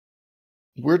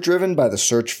We're driven by the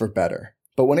search for better.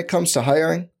 But when it comes to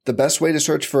hiring, the best way to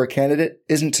search for a candidate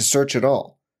isn't to search at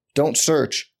all. Don't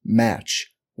search,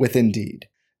 match with Indeed.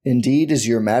 Indeed is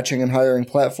your matching and hiring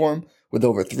platform with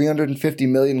over 350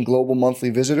 million global monthly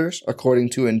visitors,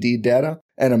 according to Indeed data,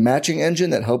 and a matching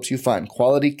engine that helps you find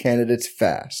quality candidates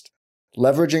fast.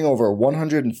 Leveraging over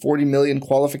 140 million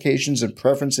qualifications and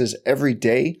preferences every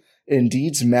day,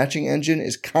 Indeed's matching engine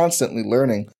is constantly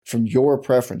learning from your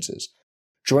preferences.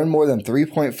 Join more than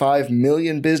 3.5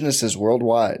 million businesses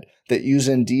worldwide that use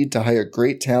Indeed to hire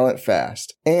great talent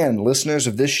fast. And listeners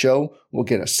of this show will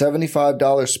get a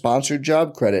 $75 sponsored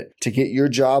job credit to get your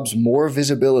jobs more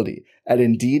visibility at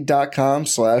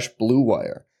Indeed.com/Blue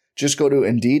Wire. Just go to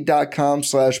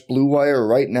Indeed.com/Blue Wire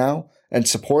right now and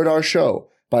support our show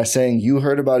by saying you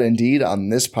heard about Indeed on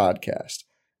this podcast.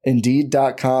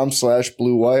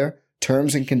 Indeed.com/Blue Wire.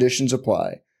 Terms and conditions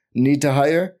apply. Need to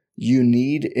hire? You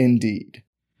need Indeed.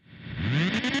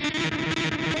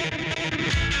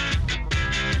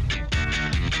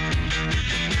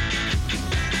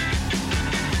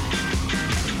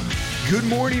 Good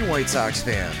morning, White Sox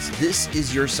fans. This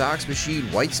is your Sox Machine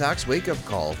White Sox wake-up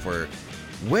call for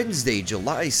Wednesday,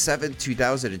 July 7th,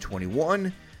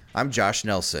 2021. I'm Josh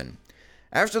Nelson.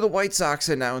 After the White Sox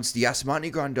announced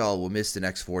Yasmani Grandal will miss the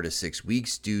next 4 to 6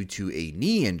 weeks due to a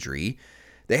knee injury,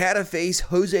 they had to face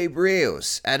Jose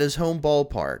Berrios at his home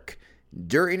ballpark.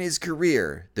 During his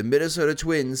career, the Minnesota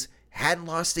Twins hadn't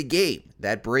lost a game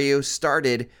that Berrios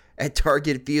started at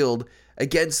Target Field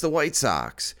against the White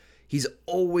Sox. He's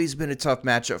always been a tough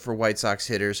matchup for White Sox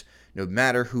hitters, no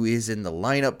matter who is in the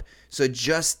lineup, so it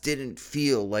just didn't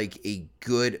feel like a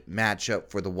good matchup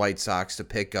for the White Sox to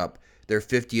pick up their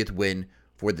 50th win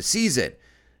for the season.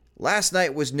 Last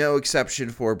night was no exception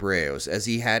for Berrios, as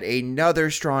he had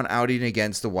another strong outing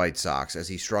against the White Sox, as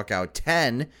he struck out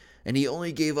 10, and he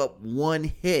only gave up one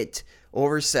hit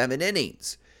over 7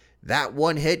 innings. That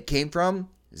one hit came from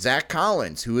Zach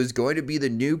Collins, who is going to be the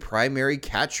new primary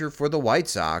catcher for the White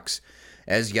Sox,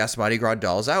 as Yasmani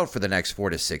Grandal is out for the next 4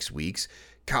 to 6 weeks.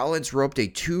 Collins roped a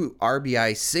 2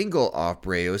 RBI single off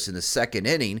Berrios in the second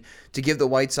inning to give the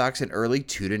White Sox an early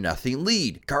 2-0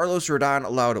 lead. Carlos Rodon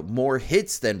allowed more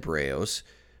hits than Berrios,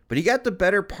 but he got the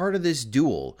better part of this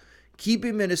duel.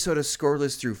 Keeping Minnesota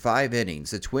scoreless through 5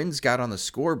 innings, the Twins got on the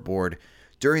scoreboard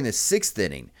during the 6th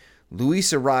inning.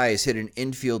 Luis Arraez hit an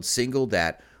infield single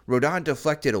that Rodon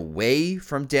deflected away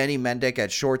from Danny Mendick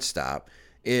at shortstop.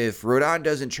 If Rodon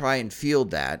doesn't try and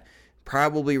field that,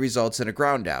 probably results in a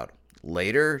ground out.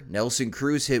 Later, Nelson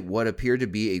Cruz hit what appeared to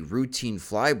be a routine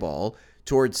fly ball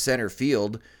towards center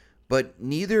field, but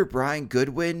neither Brian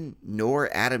Goodwin nor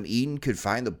Adam Eaton could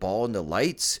find the ball in the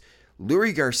lights.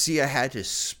 Leury Garcia had to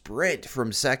sprint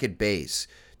from second base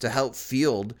to help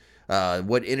field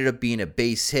what ended up being a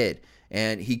base hit,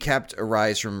 and he kept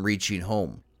Arraez from reaching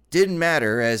home. Didn't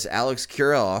matter, as Alex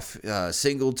Kirilloff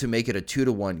singled to make it a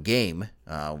 2-1 game,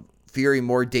 fearing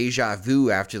more deja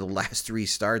vu after the last 3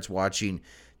 starts watching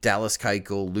Dallas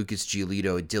Keuchel, Lucas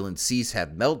Giolito, and Dylan Cease have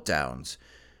meltdowns.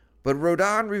 But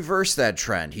Rodon reversed that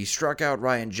trend. He struck out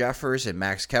Ryan Jeffers and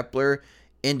Max Kepler,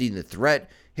 ending the threat,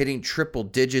 hitting triple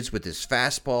digits with his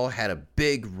fastball, had a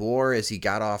big roar as he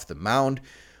got off the mound.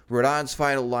 Rodon's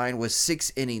final line was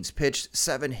 6 innings pitched,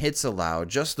 7 hits allowed,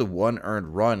 just the 1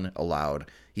 earned run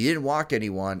allowed. He didn't walk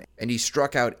anyone, and he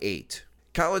struck out 8.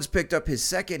 Collins picked up his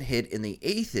second hit in the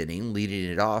 8th inning, leading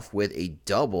it off with a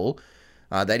double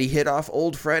that he hit off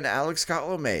old friend Alex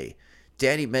Colomé.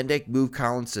 Danny Mendick moved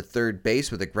Collins to third base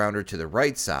with a grounder to the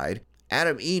right side.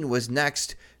 Adam Eaton was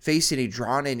next, facing a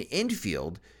drawn-in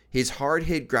infield. His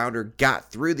hard-hit grounder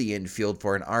got through the infield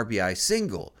for an RBI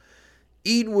single.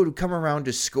 Eaton would come around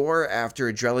to score after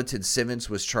Adrelton Simmons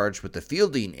was charged with the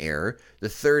fielding error, the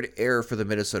 3rd error for the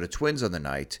Minnesota Twins on the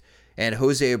night, and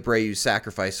Jose Abreu's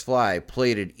sacrifice fly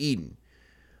plated Eaton.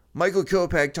 Michael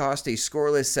Kopech tossed a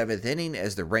scoreless 7th inning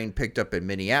as the rain picked up in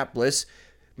Minneapolis.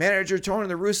 Manager Tony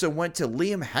La Russa went to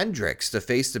Liam Hendriks to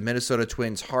face the Minnesota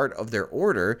Twins' heart of their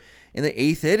order in the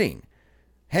 8th inning.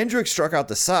 Hendriks struck out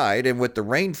the side, and with the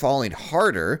rain falling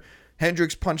harder,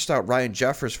 Hendriks punched out Ryan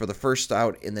Jeffers for the first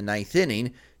out in the 9th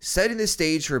inning, setting the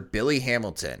stage for Billy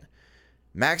Hamilton.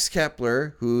 Max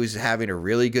Kepler, who's having a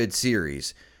really good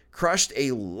series, crushed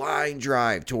a line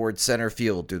drive towards center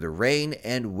field through the rain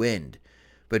and wind.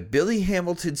 But Billy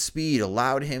Hamilton's speed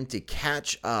allowed him to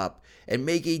catch up and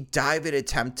make a dive-in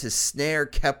attempt to snare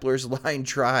Kepler's line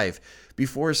drive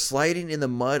before sliding in the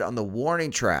mud on the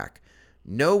warning track.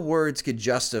 No words could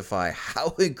justify how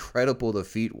incredible the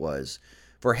feat was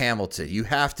for Hamilton. You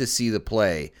have to see the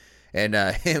play, and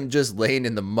him just laying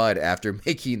in the mud after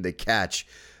making the catch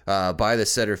by the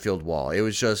center field wall. It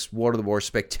was just one of the more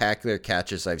spectacular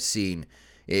catches I've seen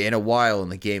in a while in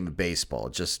the game of baseball.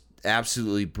 Just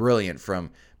absolutely brilliant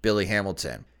from Billy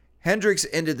Hamilton. Hendricks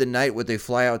ended the night with a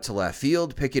flyout to left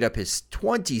field, picking up his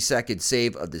 22nd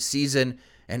save of the season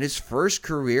and his first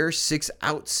career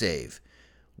 6-out save.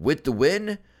 With the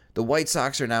win, the White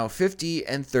Sox are now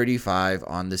 50-35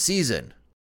 on the season.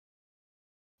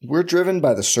 We're driven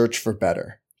by the search for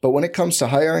better. But when it comes to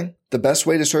hiring, the best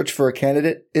way to search for a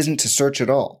candidate isn't to search at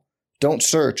all. Don't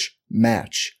search,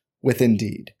 match with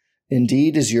Indeed.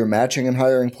 Indeed is your matching and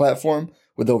hiring platform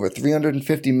with over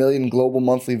 350 million global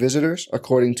monthly visitors,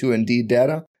 according to Indeed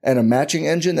data, and a matching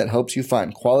engine that helps you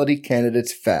find quality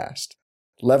candidates fast.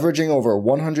 Leveraging over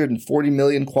 140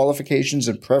 million qualifications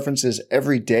and preferences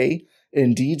every day,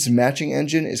 Indeed's matching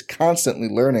engine is constantly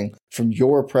learning from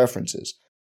your preferences.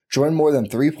 Join more than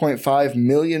 3.5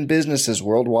 million businesses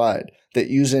worldwide that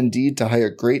use Indeed to hire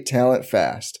great talent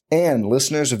fast. And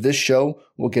listeners of this show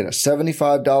will get a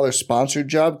 $75 sponsored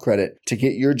job credit to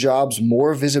get your jobs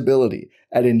more visibility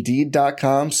at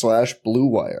Indeed.com/Blue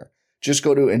Wire. Just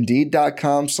go to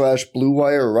Indeed.com/Blue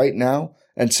Wire right now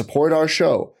and support our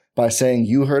show by saying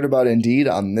you heard about Indeed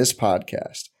on this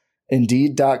podcast.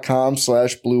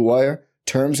 Indeed.com/Blue Wire.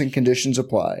 Terms and conditions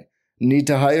apply. Need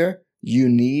to hire? You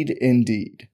need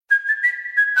Indeed.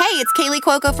 Hey, it's Kaylee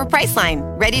Cuoco for Priceline.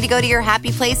 Ready to go to your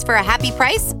happy place for a happy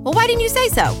price? Well, why didn't you say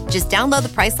so? Just download the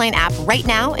Priceline app right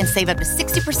now and save up to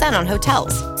 60% on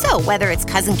hotels. So whether it's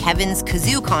Cousin Kevin's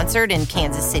Kazoo Concert in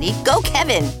Kansas City, go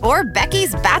Kevin, or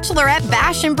Becky's Bachelorette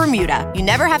Bash in Bermuda, you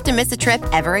never have to miss a trip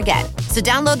ever again. So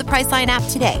download the Priceline app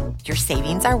today. Your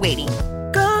savings are waiting.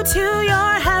 Go to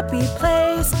your happy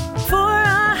place for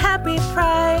a happy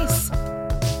price.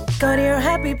 Go to your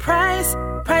happy price,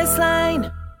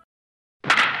 Priceline.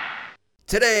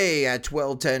 Today at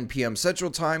 12:10 p.m.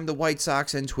 Central Time, the White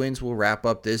Sox and Twins will wrap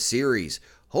up this series.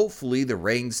 Hopefully the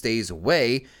rain stays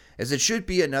away, as it should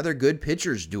be another good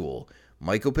pitcher's duel.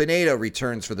 Michael Pineda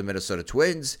returns for the Minnesota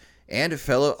Twins, and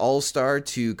fellow All-Star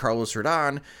to Carlos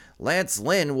Rodon, Lance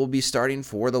Lynn will be starting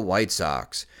for the White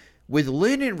Sox. With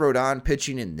Lynn and Rodon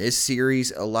pitching in this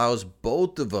series allows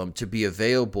both of them to be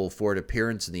available for an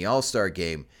appearance in the All-Star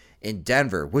game in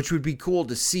Denver, which would be cool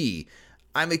to see.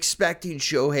 I'm expecting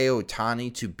Shohei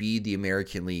Ohtani to be the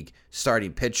American League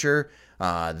starting pitcher.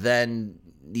 Then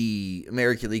the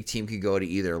American League team could go to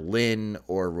either Lynn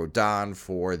or Rodon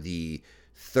for the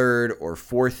third or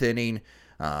fourth inning,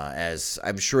 as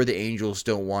I'm sure the Angels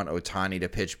don't want Ohtani to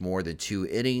pitch more than 2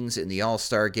 innings in the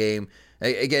All-Star game.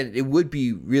 Again, it would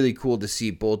be really cool to see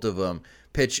both of them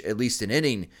pitch at least an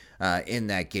inning in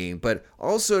that game. But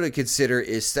also to consider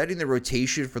is setting the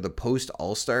rotation for the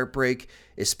post-All-Star break,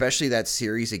 especially that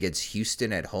series against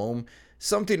Houston at home.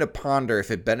 Something to ponder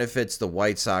if it benefits the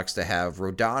White Sox to have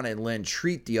Rodon and Lynn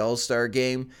treat the All-Star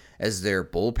game as their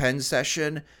bullpen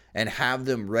session and have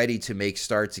them ready to make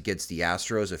starts against the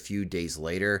Astros a few days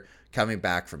later, coming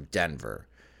back from Denver.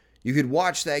 You could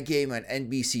watch that game on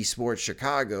NBC Sports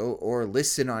Chicago or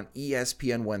listen on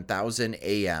ESPN 1000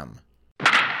 AM.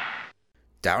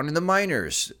 Down in the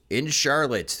minors, in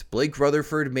Charlotte, Blake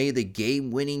Rutherford made the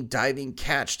game-winning diving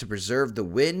catch to preserve the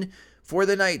win for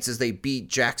the Knights as they beat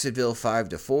Jacksonville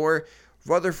 5-4.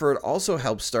 Rutherford also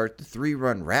helped start the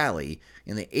 3-run rally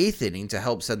in the 8th inning to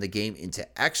help send the game into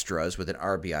extras with an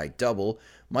RBI double.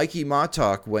 Mikey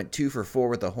Mottok went 2 for 4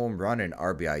 with a home run and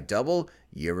RBI double.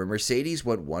 Yermin Mercedes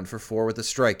went 1 for 4 with a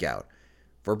strikeout.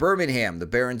 For Birmingham, the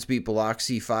Barons beat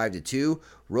Biloxi 5-2.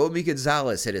 Romy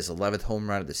Gonzalez hit his 11th home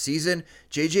run of the season.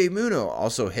 J.J. Muno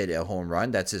also hit a home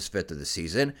run. That's his 5th of the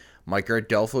season. Mike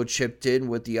Ardelfo chipped in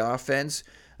with the offense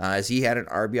as he had an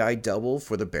RBI double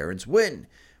for the Barons win.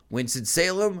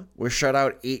 Winston-Salem was shut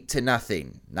out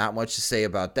 8-0. Not much to say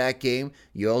about that game.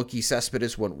 Yoelqui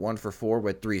Cespedes went 1 for 4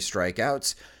 with 3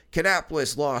 strikeouts.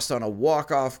 Kannapolis lost on a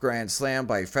walk-off grand slam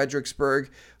by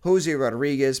Fredericksburg. Jose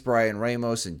Rodriguez, Brian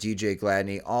Ramos, and DJ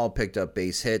Gladney all picked up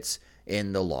base hits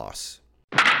in the loss.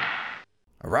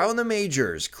 Around the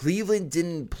majors, Cleveland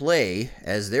didn't play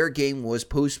as their game was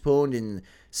postponed in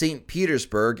St.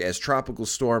 Petersburg as Tropical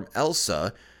Storm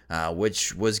Elsa,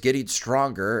 which was getting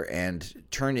stronger and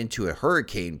turned into a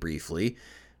hurricane briefly,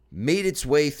 made its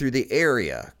way through the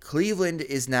area. Cleveland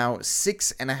is now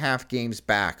 6.5 games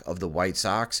back of the White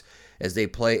Sox as they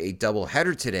play a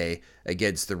doubleheader today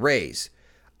against the Rays.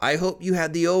 I hope you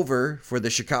had the over for the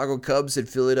Chicago Cubs and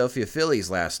Philadelphia Phillies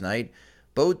last night.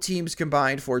 Both teams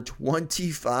combined for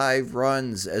 25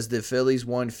 runs as the Phillies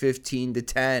won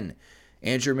 15-10.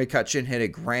 Andrew McCutchen hit a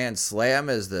grand slam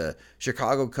as the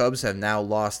Chicago Cubs have now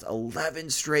lost 11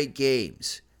 straight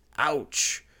games.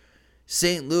 Ouch.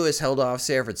 St. Louis held off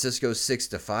San Francisco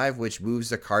 6-5, which moves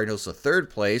the Cardinals to 3rd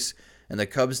place and the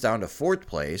Cubs down to 4th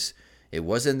place. It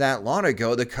wasn't that long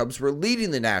ago the Cubs were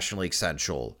leading the National League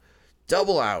Central.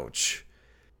 Double ouch.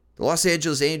 The Los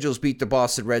Angeles Angels beat the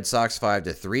Boston Red Sox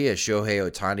 5-3 as Shohei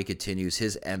Ohtani continues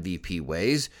his MVP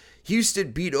ways.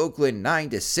 Houston beat Oakland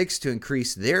 9-6 to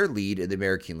increase their lead in the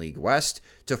American League West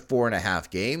to 4.5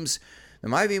 games. The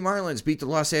Miami Marlins beat the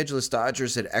Los Angeles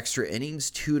Dodgers in extra innings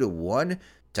 2-1.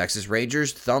 Texas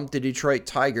Rangers thumped the Detroit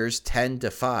Tigers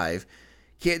 10-5.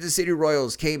 Kansas City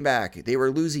Royals came back. They were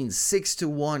losing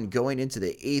 6-1 going into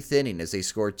the 8th inning as they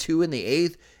scored 2 in the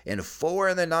 8th and 4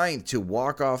 in the 9th to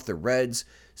walk off the Reds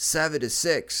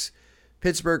 7-6.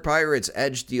 Pittsburgh Pirates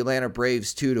edged the Atlanta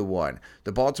Braves 2-1.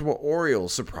 The Baltimore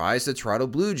Orioles surprised the Toronto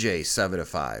Blue Jays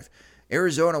 7-5.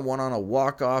 Arizona won on a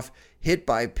walk-off hit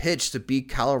by pitch to beat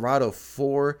Colorado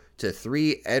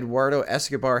 4-3. Eduardo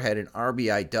Escobar had an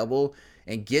RBI double.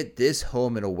 And get this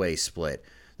home and away split.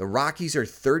 The Rockies are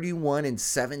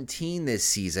 31-17 this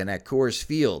season at Coors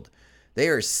Field. They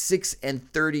are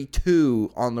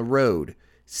 6-32 on the road.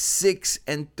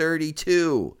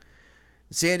 6-32.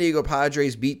 The San Diego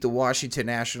Padres beat the Washington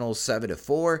Nationals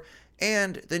 7-4,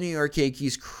 and the New York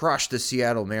Yankees crushed the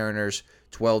Seattle Mariners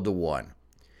 12-1.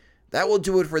 That will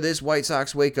do it for this White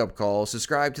Sox wake-up call.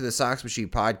 Subscribe to the Sox Machine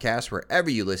podcast wherever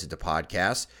you listen to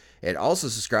podcasts. And also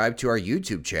subscribe to our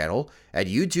YouTube channel at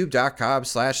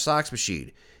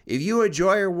youtube.com/SoxMachine. If you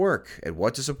enjoy our work and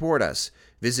want to support us,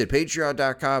 visit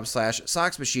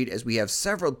patreon.com/SoxMachine as we have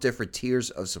several different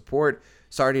tiers of support,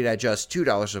 starting at just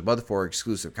 $2 a month for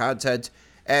exclusive content,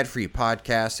 ad-free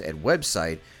podcasts and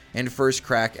website, and first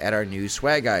crack at our new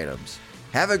swag items.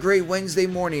 Have a great Wednesday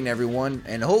morning, everyone,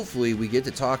 and hopefully we get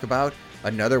to talk about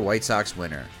another White Sox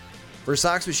winner. For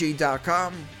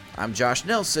SoxMachine.com, I'm Josh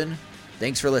Nelson.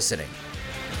 Thanks for listening.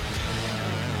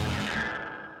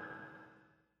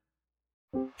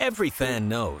 Every fan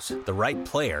knows the right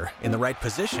player in the right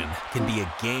position can be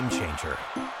a game changer.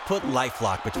 Put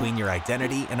LifeLock between your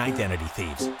identity and identity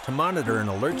thieves to monitor and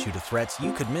alert you to threats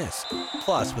you could miss.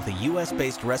 Plus, with a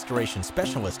U.S.-based restoration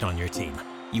specialist on your team,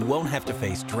 you won't have to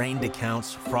face drained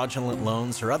accounts, fraudulent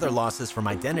loans, or other losses from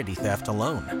identity theft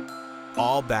alone.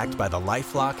 All backed by the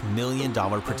LifeLock $1 Million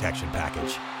Protection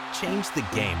Package. Change the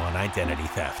game on identity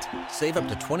theft. Save up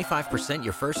to 25%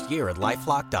 your first year at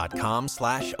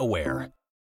LifeLock.com/aware.